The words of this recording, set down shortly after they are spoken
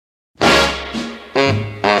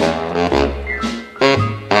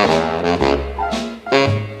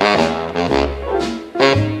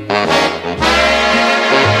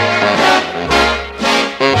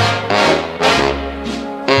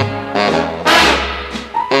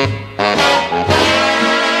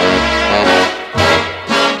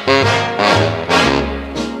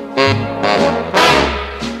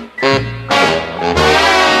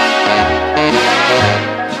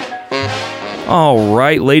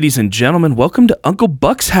right, ladies and gentlemen, welcome to Uncle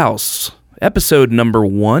Buck's House, episode number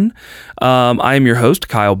 1. I am your host,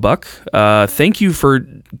 Kyle Buck. Thank you for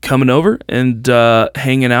coming over and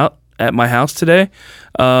hanging out at my house today.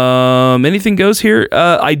 Anything goes here.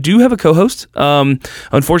 I do have a co-host.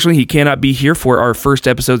 Unfortunately, he cannot be here for our first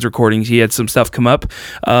episode's recordings. He had some stuff come up,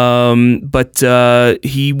 but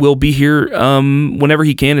he will be here whenever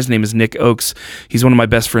he can. His name is Nick Oakes. He's one of my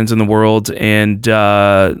best friends in the world, and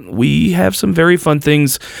we have some very fun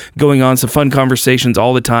things going on, some fun conversations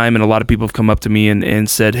all the time, and a lot of people have come up to me and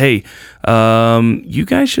said, hey, you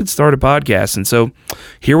guys should start a podcast, and so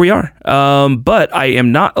here we are. But I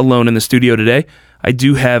am not alone in the studio today. I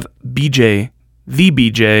do have BJ,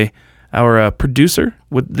 our producer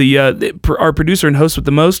with our producer and host with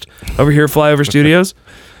the most over here at Flyover Studios.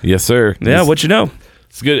 Yes, sir. Yeah, what you know?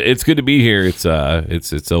 It's good. It's good to be here. It's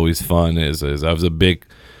always fun. As I was a big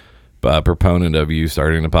proponent of you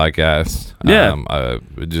starting a podcast. Yeah.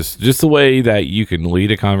 Just the way that you can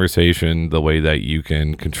lead a conversation, the way that you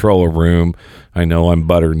can control a room. I know I'm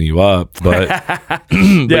buttering you up, but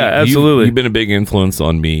yeah, absolutely. You've been a big influence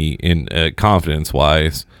on me in confidence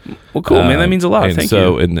wise. Well, cool, man. That means a lot. Thank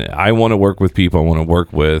you. And I want to work with people I want to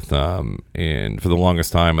work with. And for the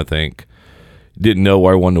longest time, I think didn't know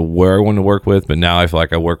where I wanted to work with, but now I feel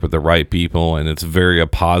like I work with the right people, and it's very a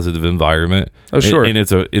positive environment. Oh, sure. And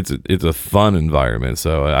it's a fun environment.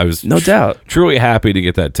 So I was no doubt truly happy to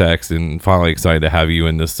get that text, and finally excited to have you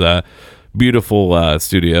in this beautiful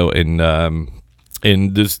studio.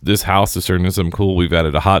 And this house is turning into something cool. We've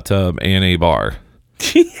added a hot tub and a bar.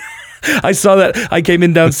 I saw that. I came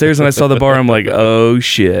in downstairs and I saw the bar. I'm like, oh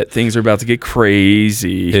shit, things are about to get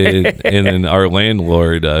crazy. And then our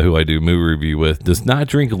landlord, who I do movie review with, does not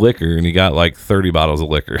drink liquor, and he got like 30 bottles of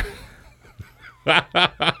liquor. I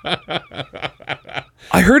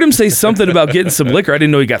heard him say something about getting some liquor. I didn't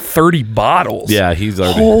know he got 30 bottles. Yeah, he's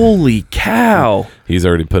already. Holy cow! He's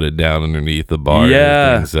already put it down underneath the bar.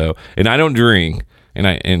 Yeah. And I don't drink. And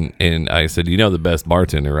I said, you know the best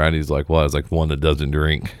bartender, right? He's like, well, I was like, one that doesn't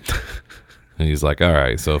drink. And he's like, all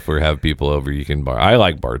right, so if we have people over, you can bar. I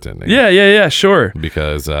like bartending. Yeah, sure.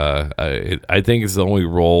 Because I think it's the only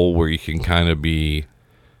role where you can kind of be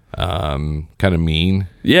kind of mean.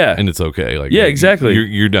 Yeah. And it's okay. Like, yeah, exactly.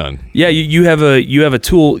 You're done. Yeah, you have a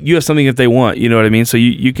tool. You have something that they want. You know what I mean? So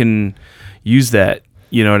you can use that.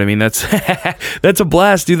 You know what I mean? That's that's a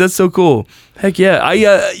blast, dude. That's so cool. Heck yeah.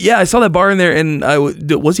 I saw that bar in there, and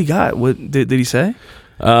what's he got? What did he say?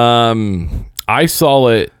 I saw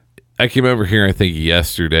it. I came over here, I think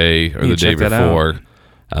yesterday or the day before.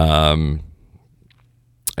 And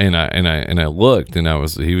I looked, and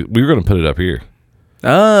we were going to put it up here.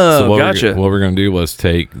 Oh, so gotcha. What we're going to do was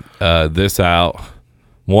take this out,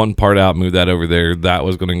 one part out, move that over there. That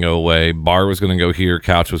was going to go away. Bar was going to go here.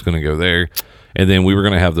 Couch was going to go there. And then we were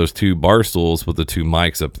going to have those 2 bar stools with the 2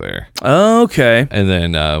 mics up there. Oh, okay. And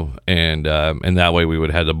then and that way we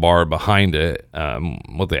would have the bar behind it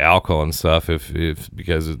with the alcohol and stuff. If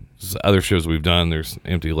because other shows we've done, there's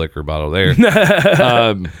empty liquor bottle there.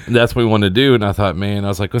 That's what we wanted to do. And I thought, man, I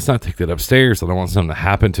was like, let's not take that upstairs. I don't want something to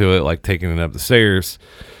happen to it, like taking it up the stairs.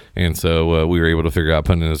 And so we were able to figure out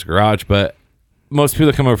putting it in his garage. But most people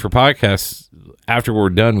that come over for podcasts, after we're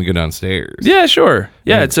done, we go downstairs. Yeah, sure.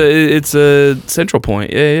 Yeah, it's a central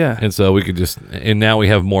point. Yeah. And so we could and now we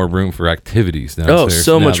have more room for activities downstairs. Oh,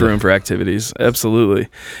 so much room for activities. Absolutely.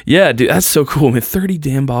 Yeah, dude, that's so cool. Man, 30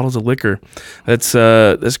 damn bottles of liquor. That's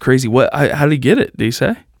crazy. How did he get it? Did he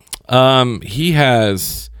say? He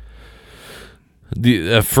has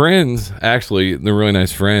the friends. Actually, they're really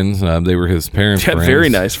nice friends. They were his parents' friends. Very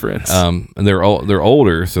nice friends. And they're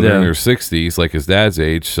older, so they're in their 60s, like his dad's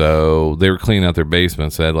age. So they were cleaning out their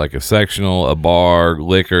basements. They had like a sectional, a bar,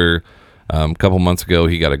 liquor. A couple months ago,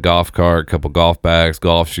 he got a golf cart, a couple golf bags,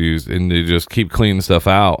 golf shoes, and they just keep cleaning stuff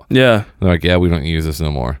out. Yeah. They're like, yeah, we don't use this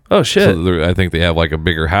no more. Oh, shit. So I think they have like a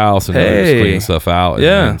bigger house, and they're just cleaning stuff out.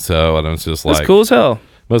 Yeah. And it's just like, that's cool as hell.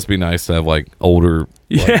 Must be nice to have like older,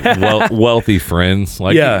 wealthy friends.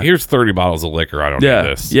 Like, here's 30 bottles of liquor. I don't need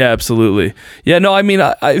this. Yeah, absolutely. Yeah, no, I mean,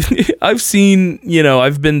 I've seen,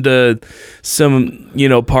 I've been to some,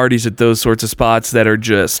 parties at those sorts of spots that are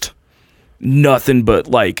just nothing but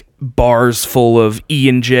like bars full of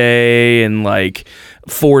E&J and like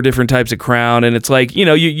 4 different types of Crown, and it's like,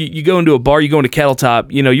 you go into a bar, you go into Kettle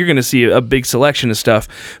Top, you're going to see a big selection of stuff,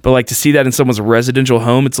 but like to see that in someone's residential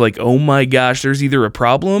home, it's like, oh my gosh, there's either a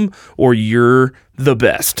problem or you're the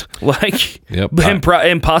best. Like, yep.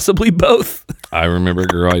 And possibly both. I remember a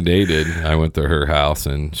girl I dated. I went to her house,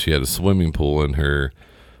 and she had a swimming pool in her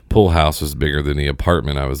pool house was bigger than the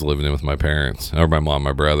apartment I was living in with my parents, or my mom,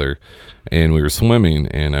 my brother. And we were swimming,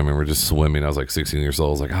 and I remember just swimming. I was like 16 years old.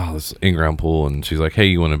 I was like, oh, this in-ground pool. And she's like, hey,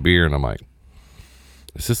 you want a beer? And I'm like,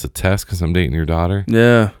 is this a test because I'm dating your daughter?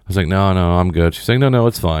 Yeah. I was like, no, I'm good. She's like, no,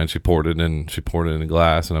 it's fine. She poured it in a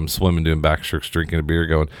glass, and I'm swimming, doing backstrokes, drinking a beer,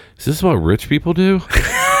 going, is this what rich people do?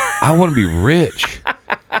 I want to be rich.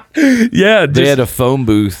 Yeah. They had a phone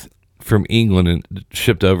booth from England and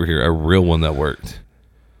shipped over here, a real one that worked.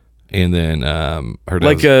 And then her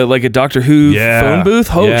like a Doctor Who phone booth.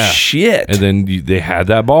 Oh shit! And then they had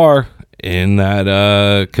that bar in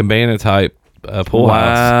that cabana type pool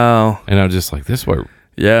house. Wow! And I was just like, this way.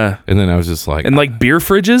 Yeah. And then I was just like, and like beer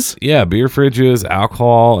fridges. Yeah, beer fridges,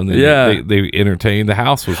 alcohol, and then they entertained. The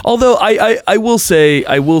house was. Although I will say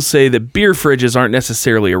that beer fridges aren't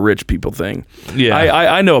necessarily a rich people thing. Yeah,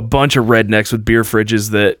 I know a bunch of rednecks with beer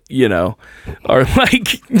fridges that are like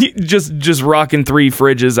just rocking 3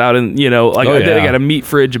 fridges out in they got a meat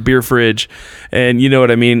fridge, a beer fridge, and you know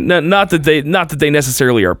what I mean. Not that they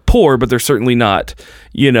necessarily are poor, but they're certainly not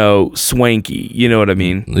swanky. You know what I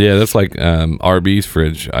mean? Yeah, that's like RB's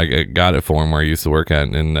fridge. I got it for him where I used to work at,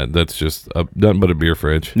 and that's just nothing but a beer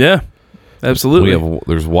fridge. Yeah, absolutely.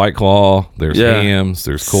 There's White Claw, there's Hams,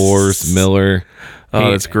 there's Coors, Miller.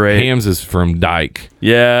 Oh, that's great. Hams is from Dyke.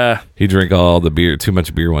 Yeah, he drank all the beer, too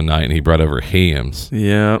much beer one night, and he brought over Hams.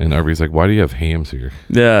 Yeah, and RB's like, why do you have Hams here?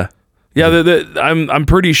 Yeah. Yeah, I'm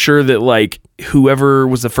pretty sure that like whoever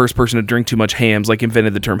was the first person to drink too much Hams like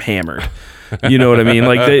invented the term hammered. You know what I mean?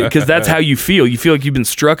 Like, because that's how you feel. You feel like you've been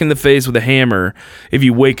struck in the face with a hammer if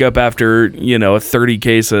you wake up after a 30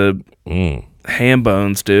 case of ham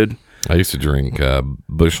bones, dude. I used to drink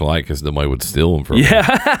Busch Light because nobody would steal them from me.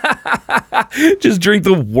 Yeah, just drink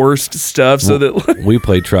the worst stuff so that we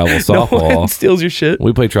played travel softball. No one steals your shit.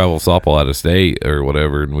 We played travel softball out of state or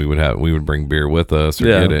whatever, and we would bring beer with us or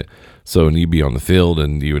get it. So, and you'd be on the field,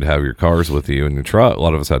 and you would have your cars with you and your truck. A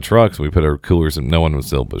lot of us had trucks. And we put our coolers, and no one would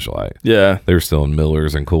steal Busch Light. Yeah, they were stealing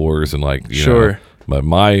Millers and Coors, and like you know. But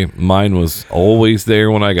mine was always there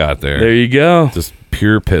when I got there. There you go. Just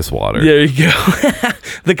pure piss water. There you go.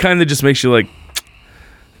 The kind that just makes you like,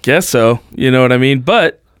 guess so. You know what I mean?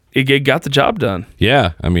 But it got the job done.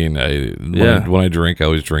 Yeah, I mean, when I drink, I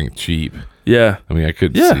always drink cheap. Yeah, I mean, I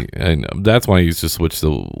could see, and that's why I used to switch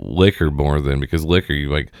to liquor more than because liquor, you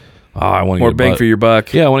like. Oh, I want more bang for your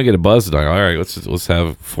buck. Yeah, I want to get a buzz tonight. All right, let's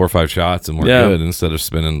have 4 or 5 shots and we're good instead of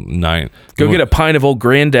spending 9. Go get a pint of old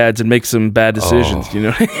granddads and make some bad decisions. Oh. You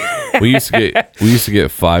know, we used to get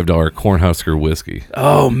 $5 Cornhusker whiskey.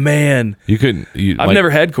 Oh man, you couldn't. I've never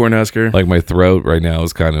had Cornhusker. Like my throat right now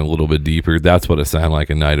is kind of a little bit deeper. That's what it sounded like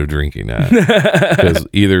a night of drinking at. Because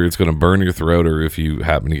either it's going to burn your throat, or if you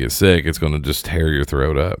happen to get sick, it's going to just tear your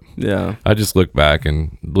throat up. Yeah, I just look back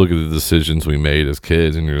and look at the decisions we made as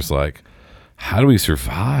kids, and you're just like, how do we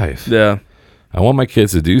survive? Yeah. I want my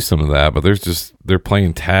kids to do some of that, but they're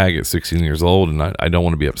playing tag at 16 years old, and I don't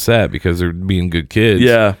want to be upset because they're being good kids.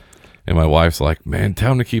 Yeah. And my wife's like, man,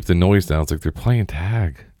 tell them to keep the noise down. It's like, they're playing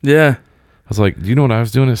tag. Yeah. I was like, do you know what I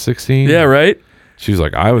was doing at 16? Yeah, right? She was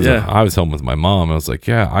like, I was home with my mom. I was like,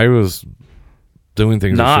 yeah, I was doing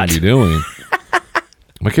things I shouldn't be doing.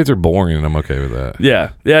 My kids are boring, and I'm okay with that.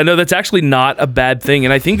 Yeah. Yeah, no, that's actually not a bad thing.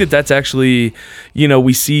 And I think that's actually,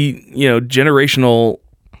 we see, generational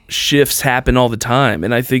shifts happen all the time.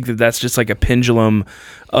 And I think that's just like a pendulum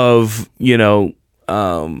of,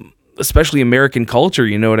 especially American culture,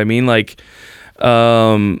 you know what I mean? Like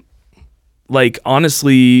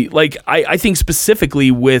honestly, like I think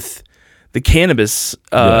specifically with the cannabis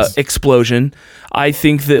explosion, I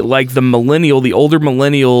think that like the older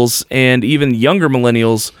millennials and even younger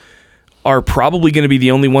millennials are probably going to be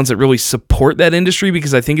the only ones that really support that industry,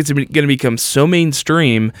 because I think it's going to become so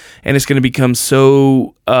mainstream and it's going to become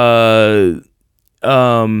so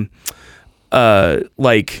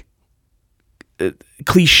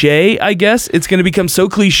cliche, I guess. It's going to become so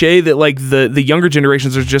cliche that like the younger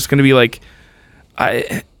generations are just going to be like,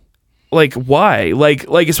 why?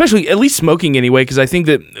 Like especially at least smoking anyway, because I think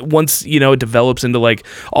that once it develops into like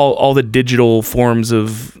all the digital forms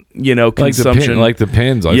of consumption, like the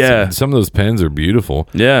pens. Some of those pens are beautiful.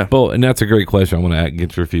 Yeah, and that's a great question. I want to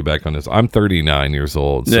get your feedback on this. I'm 39 years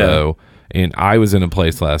old, so and I was in a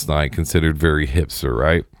place last night considered very hipster,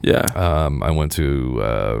 right? Yeah. I went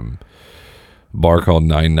to bar called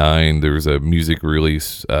 99. There was a music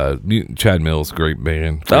release. Chad Mills, great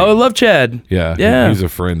band. Oh, I love Chad. Yeah. He's a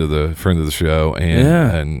friend of the show,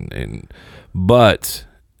 but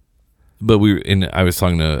I was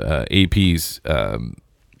talking to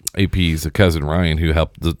AP's cousin Ryan, who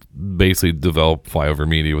helped basically develop Flyover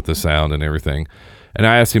Media with the sound and everything, and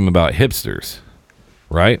I asked him about hipsters.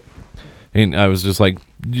 right? And I was just like,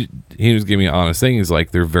 he was giving me an honest thing. He's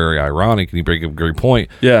like, they're very ironic, and he bring up a great point.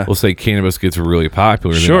 Yeah. We'll say cannabis gets really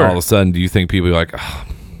popular, and Sure. then all of a sudden, do you think people are like, oh,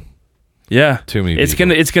 yeah, too many it's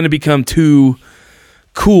people. gonna become too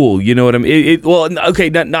cool, you know what I mean?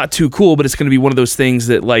 Not too cool, but it's gonna be one of those things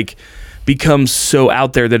that like becomes so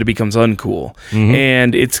out there that it becomes uncool,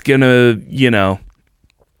 and it's gonna, you know,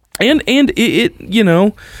 and it you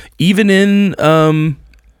know, even in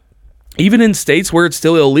states where it's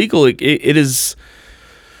still illegal, it is,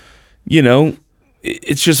 you know,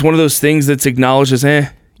 it's just one of those things that's acknowledged as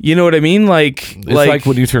you know what I mean? It's like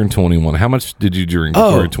when you turn 21. How much did you drink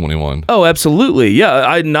before you're 21? Oh, absolutely.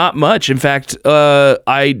 Yeah, not much. In fact,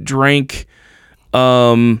 I drank.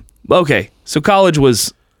 Okay, so college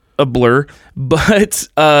was a blur, but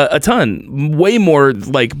a ton, way more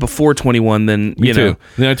like before 21 than Me you too. know.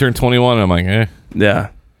 Then I turned 21, and I'm like, Yeah,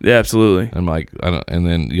 absolutely. I'm like, I don't. And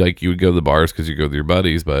then like you would go to the bars because you go with your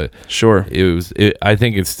buddies, but Sure. I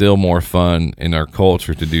think it's still more fun in our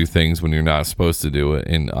culture to do things when you're not supposed to do it,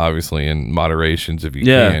 and obviously in moderations if you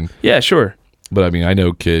can. Yeah, sure. But I mean, I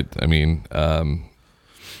know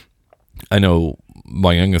I know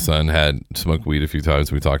my youngest son had smoked weed a few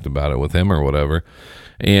times. We talked about it with him or whatever.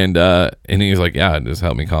 And he was like, yeah, it just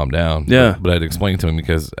helped me calm down. Yeah. But I'd explain to him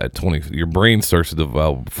because at 20, your brain starts to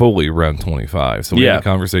develop fully around 25. So we had a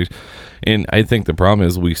conversation. And I think the problem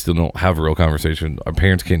is we still don't have a real conversation. Our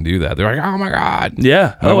parents can't do that. They're like, oh my God.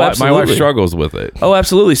 Yeah. My Absolutely. wife struggles with it. Oh,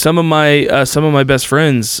 absolutely. Some of my best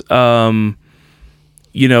friends,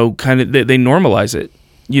 you know, kind of they normalize it.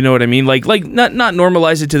 You know what I mean? Like not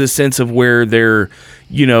normalize it to the sense of where they're,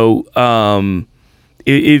 you know,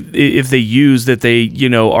 if they use that, they, you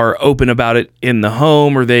know, are open about it in the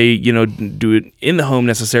home, or they, you know, do it in the home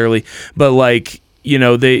necessarily, but like, you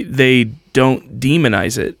know, they don't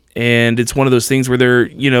demonize it. And it's one of those things where they're,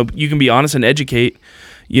 you know, you can be honest and educate,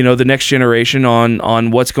 you know, the next generation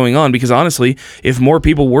on what's going on. Because honestly, if more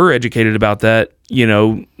people were educated about that, you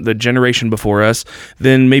know, the generation before us,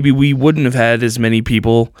 then maybe we wouldn't have had as many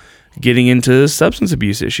people getting into substance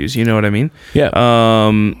abuse issues. You know what I mean? Yeah.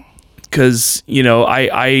 Because, you know,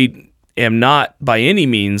 I am not by any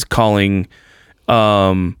means calling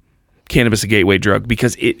cannabis a gateway drug,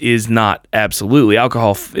 because it is not. Absolutely.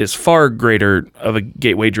 Alcohol is far greater of a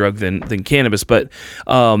gateway drug than cannabis, but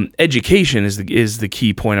education is the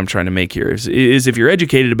key point I'm trying to make here. Is if you're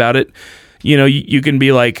educated about it, you know, you can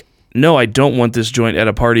be like, no, I don't want this joint at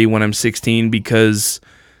a party when I'm 16 because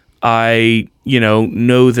I, you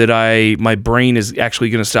know that my brain is actually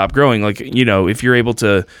going to stop growing. Like, you know, if you're able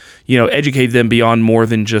to, you know, educate them beyond more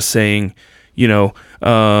than just saying, you know,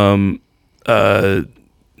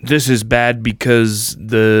 this is bad because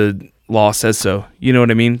the law says so. You know what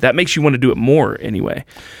I mean? That makes you want to do it more anyway.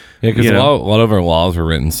 Yeah, because a lot of our laws were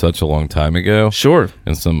written such a long time ago. Sure.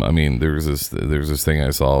 And there's this thing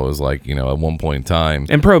I saw was like, you know, at one point in time.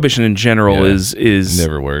 And prohibition in general is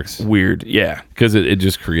never works. Weird. Yeah. Because it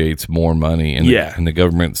just creates more money. And and the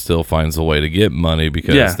government still finds a way to get money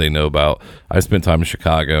because they know about. I spent time in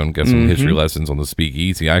Chicago and got some history lessons on the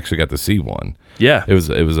Speakeasy. I actually got to see one. Yeah. It was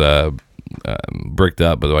bricked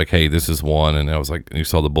up, but like, hey, this is one. And I was like, and you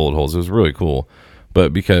saw the bullet holes. It was really cool.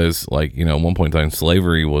 But because, like, you know, at one point in time,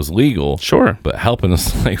 slavery was legal. Sure. But helping a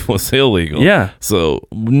slave was illegal. Yeah. So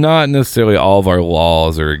not necessarily all of our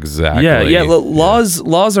laws are exactly. Yeah.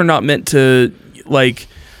 Laws are not meant to, like,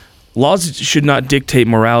 laws should not dictate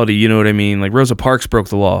morality. You know what I mean? Like, Rosa Parks broke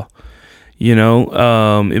the law. You know,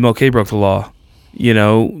 MLK broke the law. You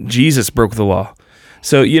know, Jesus broke the law.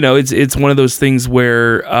 So, you know, it's one of those things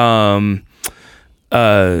where, you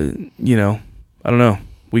know, I don't know.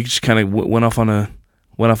 We just kind of went off on a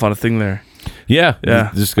thing there. Yeah.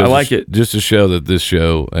 Just I like it. Just to show that this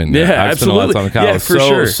show, and I've spent a lot of time in college,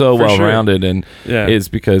 so well rounded, and it's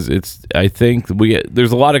because I think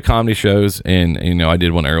there's a lot of comedy shows, and you know, I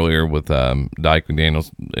did one earlier with Dyke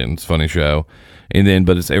McDaniels, and it's a funny show. And then,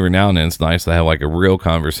 but it's every now and then it's nice to have like a real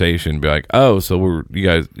conversation, be like, oh, so you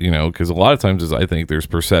guys, you know, because a lot of times I think there's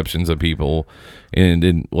perceptions of people, and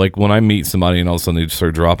then like when I meet somebody and all of a sudden they just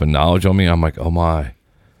start dropping knowledge on me, I'm like, oh my,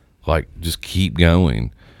 like just keep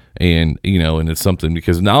going. And, you know, and it's something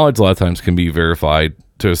because knowledge a lot of times can be verified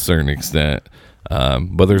to a certain extent.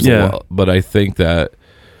 But there's a lot, but I think that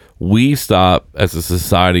we stop as a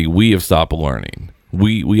society, we have stopped learning.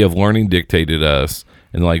 We have learning dictated us.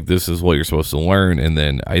 And like, this is what you're supposed to learn. And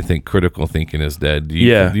then I think critical thinking is dead. Do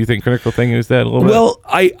you think critical thinking is dead a little bit? Well,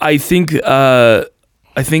 I think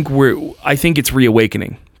it's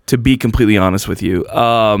reawakening, to be completely honest with you.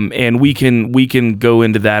 And we can go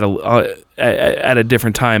into that at a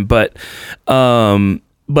different time. But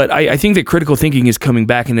but I think that critical thinking is coming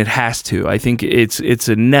back, and it has to. I think it's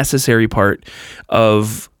a necessary part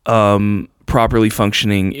of properly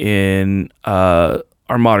functioning in our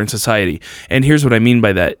modern society. And here's what I mean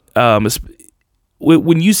by that.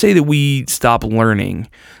 When you say that we stop learning,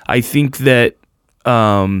 I think that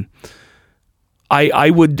I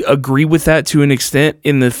would agree with that to an extent,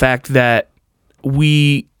 in the fact that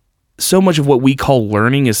so much of what we call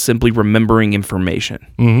learning is simply remembering information.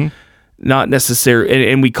 Mm-hmm. Not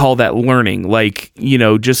necessarily, and we call that learning. Like,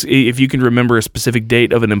 just if you can remember a specific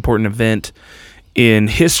date of an important event in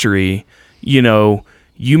history, you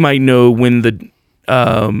might know when the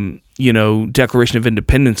Declaration of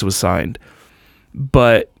Independence was signed.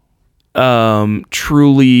 But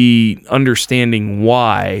truly understanding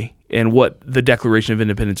why and what the Declaration of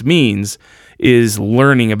Independence means is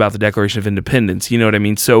learning about the Declaration of Independence. You know what I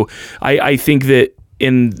mean? So I think that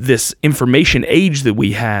in this information age that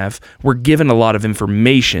we have, we're given a lot of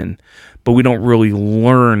information, but we don't really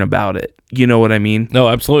learn about it. You know what I mean? No,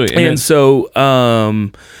 absolutely. And so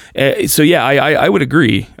yeah, I would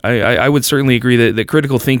agree. I would certainly agree that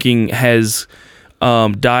critical thinking has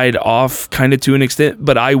died off kind of to an extent,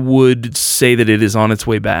 but I would say that it is on its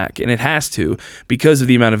way back, and it has to, because of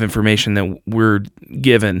the amount of information that we're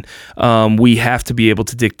given. We have to be able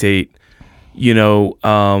to dictate,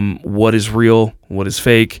 what is real, what is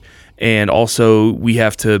fake, and also we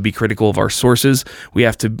have to be critical of our sources. We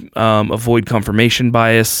have to avoid confirmation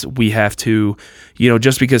bias. We have to,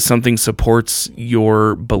 just because something supports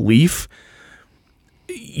your belief,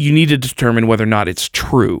 you need to determine whether or not it's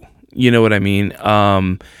true. You know what I mean?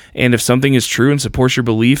 And if something is true and supports your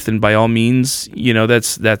belief, then by all means,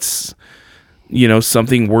 that's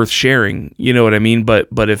something worth sharing. You know what I mean?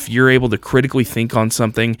 But if you're able to critically think on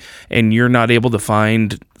something and you're not able to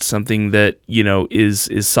find something that,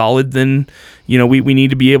 is solid, then, we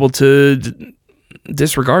need to be able to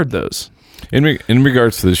disregard those. In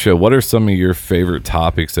regards to the show, what are some of your favorite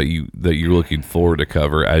topics that you're looking forward to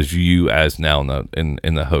cover as now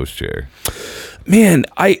in the host chair? Man,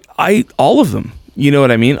 I all of them. You know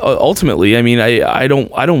what I mean? Ultimately, I mean, I don't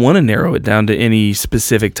want to narrow it down to any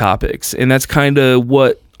specific topics, and that's kind of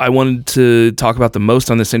what I wanted to talk about the most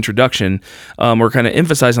on this introduction, or kind of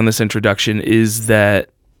emphasize on this introduction, is that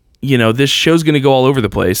this show's going to go all over the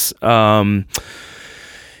place. I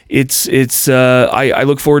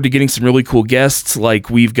look forward to getting some really cool guests. Like,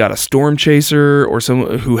 we've got a storm chaser, or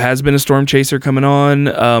someone who has been a storm chaser, coming on.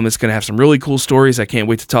 It's going to have some really cool stories I can't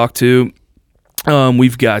wait to talk to.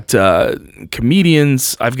 We've got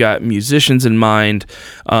comedians. I've got musicians in mind,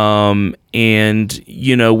 and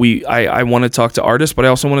I want to talk to artists, but I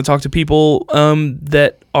also want to talk to people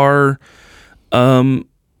that are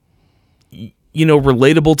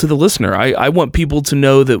relatable to the listener. I want people to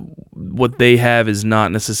know that what they have is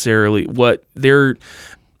not necessarily what they're.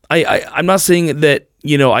 I'm not saying that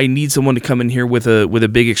I need someone to come in here with a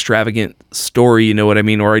big extravagant story, you know what I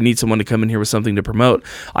mean? Or I need someone to come in here with something to promote.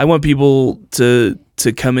 I want people to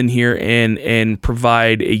come in here and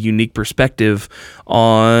provide a unique perspective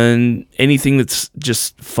on anything that's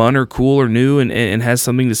just fun or cool or new and has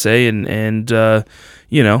something to say and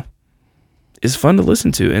is fun to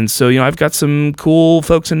listen to. And so, I've got some cool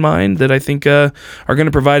folks in mind that I think are going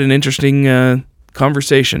to provide an interesting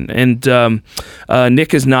conversation. And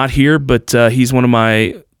Nick is not here, but he's one of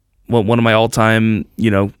my all-time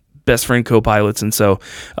best friend co-pilots, and so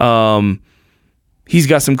he's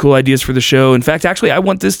got some cool ideas for the show. In fact, actually, I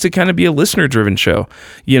want this to kind of be a listener-driven show.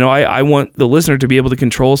 I want the listener to be able to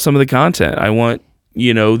control some of the content. I want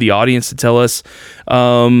the audience to tell us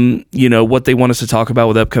what they want us to talk about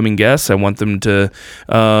with upcoming guests. I want them to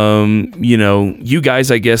you guys,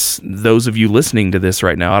 I guess those of you listening to this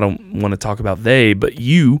right now, I don't want to talk about they, but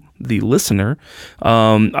you, the listener,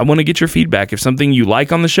 I want to get your feedback. If something you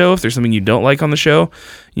like on the show, if there's something you don't like on the show,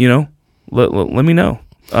 let me know.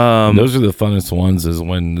 Those are the funnest ones, is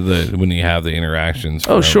when you have the interactions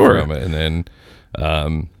from it. And then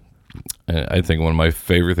I think one of my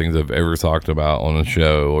favorite things I've ever talked about on a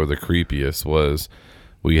show, or the creepiest, was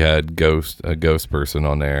we had a ghost person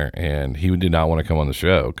on there, and he did not want to come on the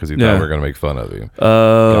show because he thought we were going to make fun of him.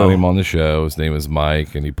 Got him on the show. His name was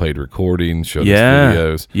Mike, and he played recordings, showed us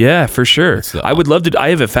videos. Yeah, for sure. I would love to. I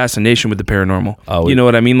have a fascination with the paranormal. You know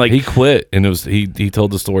what I mean? Like, he quit, and it was he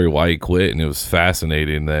told the story why he quit, and it was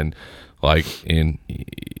fascinating. Then,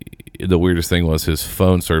 the weirdest thing was his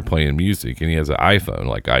phone started playing music, and he has an iPhone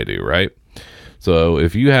like I do, right? So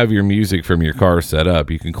if you have your music from your car set up,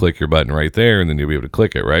 you can click your button right there, and then you'll be able to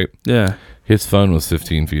click it, right? Yeah. His phone was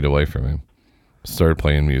 15 feet away from him. Started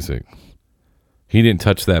playing music. He didn't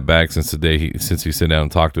touch that bag since the day since he sat down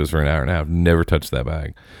and talked to us for an hour and a half. Never touched that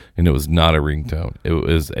bag, and it was not a ringtone. It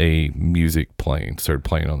was a music playing. Started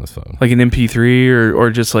playing on his phone, like an MP3 or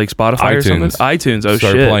just like Spotify or something. iTunes. Oh,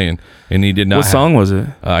 started shit. playing, and he did not. What song was it?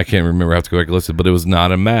 I can't remember. I have to go back and listen, but it was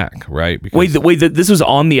not a Mac, right? Because wait. This was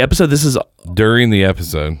on the episode. This is during the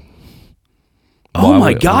episode. Oh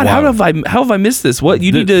my God! How have I missed this? What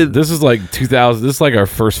you need to? This is like 2000. This is like our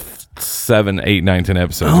first 7, 8, 9, 10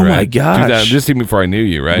 episodes. Oh right? my gosh! Just even before I knew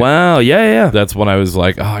you, right? Wow! Yeah. That's when I was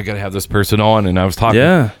like, oh, I gotta have this person on, and I was talking.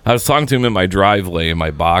 Yeah. I was talking to him in my driveway in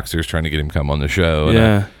my boxers, trying to get him to come on the show.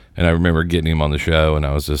 And I remember getting him on the show, and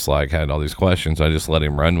I was just like, had all these questions. I just let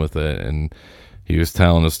him run with it, and he was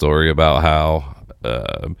telling a story about how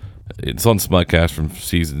it's on Smutcast from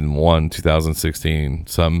season 1, 2016.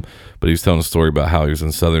 But he was telling a story about how he was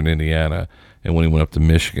in Southern Indiana, and when he went up to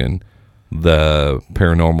Michigan, the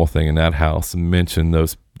paranormal thing in that house mentioned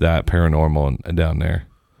that paranormal down there.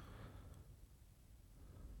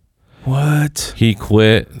 What? He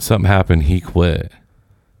quit. Something happened. He quit,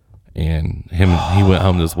 and he went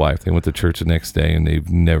home to his wife. They went to church the next day, and they've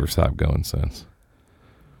never stopped going since.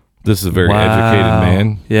 This is a very educated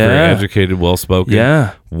man. Yeah. Very educated, well spoken.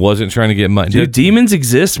 Yeah. Wasn't trying to get money. Dude, demons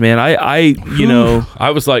exist, man. I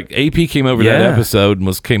I was like, AP came over that episode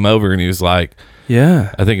and came over, and he was like,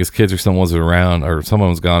 yeah. I think his kids or someone was around, or someone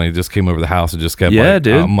was gone. He just came over the house and just kept like,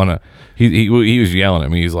 dude. I'm gonna. He was yelling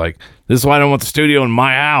at me. He's like, "This is why I don't want the studio in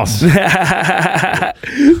my house."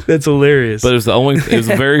 That's hilarious. But it was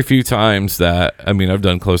very few times that, I mean, I've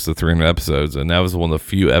done close to 300 episodes, and that was one of the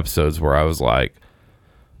few episodes where I was like,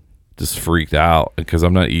 just freaked out, because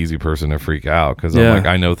I'm not an easy person to freak out, because I'm like,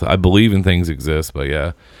 I know I believe in things exist, but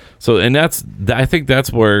yeah. So, and I think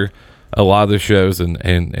that's where a lot of the shows, and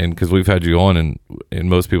because we've had you on, and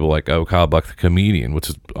most people like, oh, Kyle Buck the comedian, which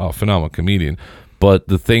is a phenomenal comedian, but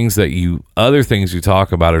the other things you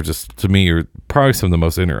talk about are just, to me, are probably some of the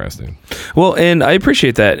most interesting. Well, and I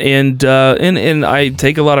appreciate that, and I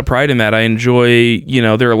take a lot of pride in that. I enjoy,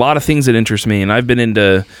 there are a lot of things that interest me, and I've been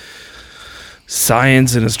into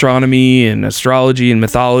science and astronomy and astrology and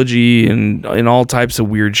mythology and all types of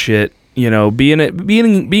weird shit. Being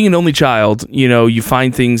an only child, you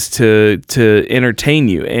find things to entertain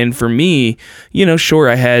you. And for me, sure,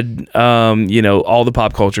 I had, all the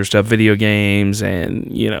pop culture stuff, video games and,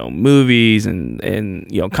 movies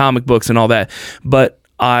and comic books and all that. But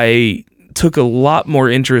I took a lot more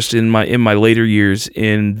interest in my later years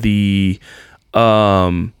in the,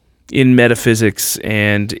 in metaphysics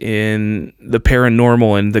and in the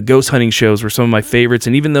paranormal, and the ghost hunting shows were some of my favorites.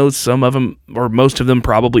 And even though some of them, or most of them,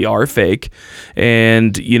 probably are fake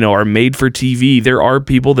and are made for TV, there are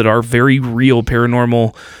people that are very real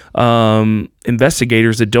paranormal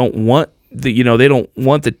investigators that don't want they don't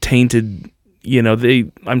want the tainted,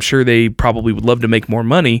 I'm sure they probably would love to make more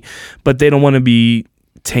money, but they don't want to be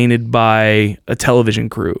tainted by a television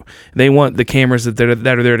crew. They want the cameras that are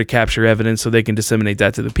there to capture evidence so they can disseminate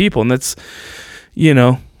that to the people. And that's,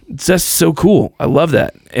 it's just so cool. I love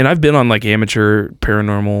that. And I've been on like amateur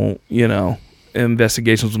paranormal,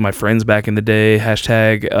 investigations with my friends back in the day.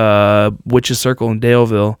 # Witches Circle in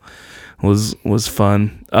Daleville was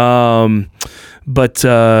fun.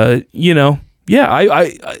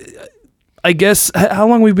 I guess, how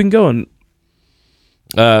long we've been going?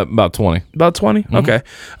 About 20. About 20? Mm-hmm. Okay.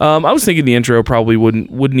 I was thinking the intro probably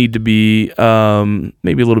would need to be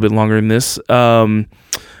maybe a little bit longer than this.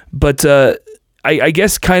 But I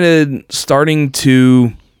guess kind of starting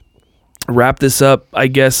to wrap this up, I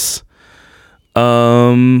guess,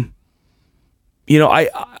 I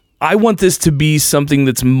want this to be something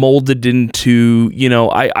that's molded into,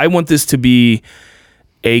 I want this to be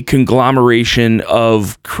a conglomeration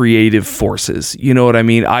of creative forces. You know what I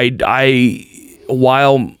mean?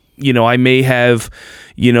 While, I may have,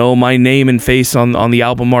 my name and face on the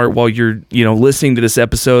album art while you're, listening to this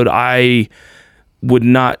episode, I would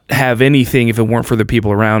not have anything if it weren't for the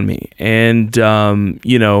people around me. And,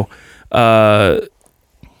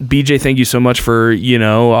 BJ, thank you so much for,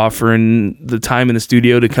 offering the time in the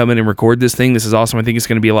studio to come in and record this thing. This is awesome. I think it's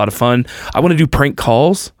going to be a lot of fun. I want to do prank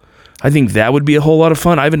calls. I think that would be a whole lot of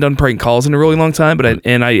fun. I haven't done prank calls in a really long time, but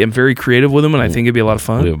I am very creative with them, and I think it'd be a lot of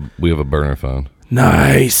fun. We have a burner phone.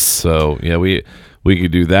 Nice. So yeah, we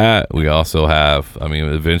could do that. We also have,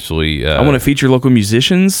 eventually. I want to feature local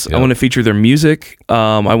musicians. Yep. I want to feature their music.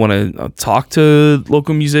 I want to talk to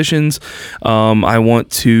local musicians. I want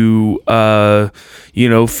to,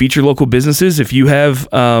 feature local businesses. If you have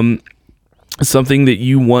something that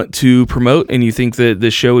you want to promote and you think that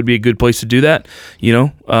this show would be a good place to do that,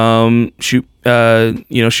 shoot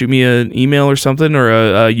shoot me an email or something,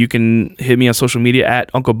 or you can hit me on social media at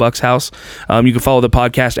Uncle Buck's House. You can follow the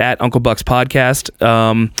podcast at Uncle Buck's Podcast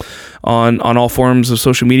on all forms of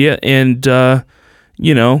social media, and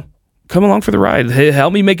come along for the ride.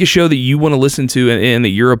 Help me make a show that you want to listen to and that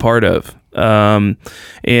you're a part of.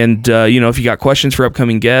 If you got questions for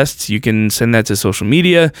upcoming guests, you can send that to social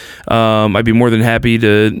media. I'd be more than happy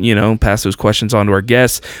to, pass those questions on to our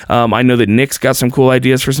guests. I know that Nick's got some cool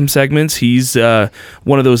ideas for some segments. He's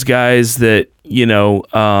one of those guys that,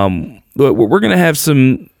 we're going to have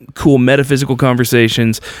some cool metaphysical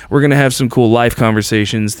conversations. We're going to have some cool life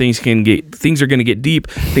conversations. Things are going to get deep.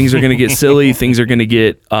 Things are going to get silly. Things are going to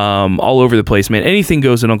get all over the place, man. Anything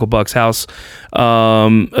goes at Uncle Buck's house.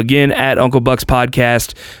 Again, at Uncle Buck's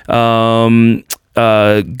Podcast.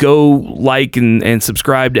 Go like and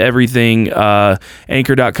subscribe to everything.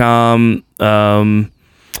 Anchor.com.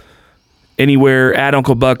 Anywhere at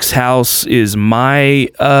Uncle Buck's House is my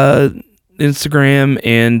Instagram,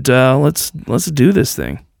 and let's do this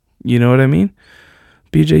thing. You know what I mean?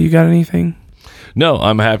 BJ, you got anything? No,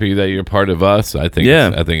 I'm happy that you're part of us. I think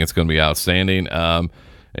it's going to be outstanding.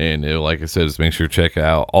 Like I said, just make sure to check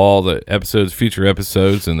out all the episodes, future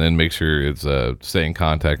episodes, and then make sure it's stay in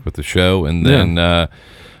contact with the show. And then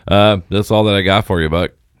that's all that I got for you,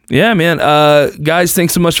 Buck. Yeah, man. Guys,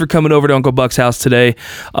 thanks so much for coming over to Uncle Buck's house today.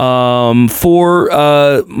 For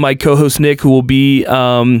my co-host Nick, who will be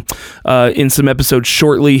in some episodes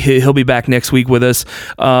shortly, he'll be back next week with us.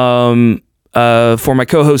 For my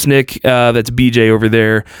co-host Nick, that's BJ over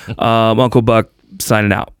there. Uncle Buck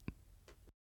signing out.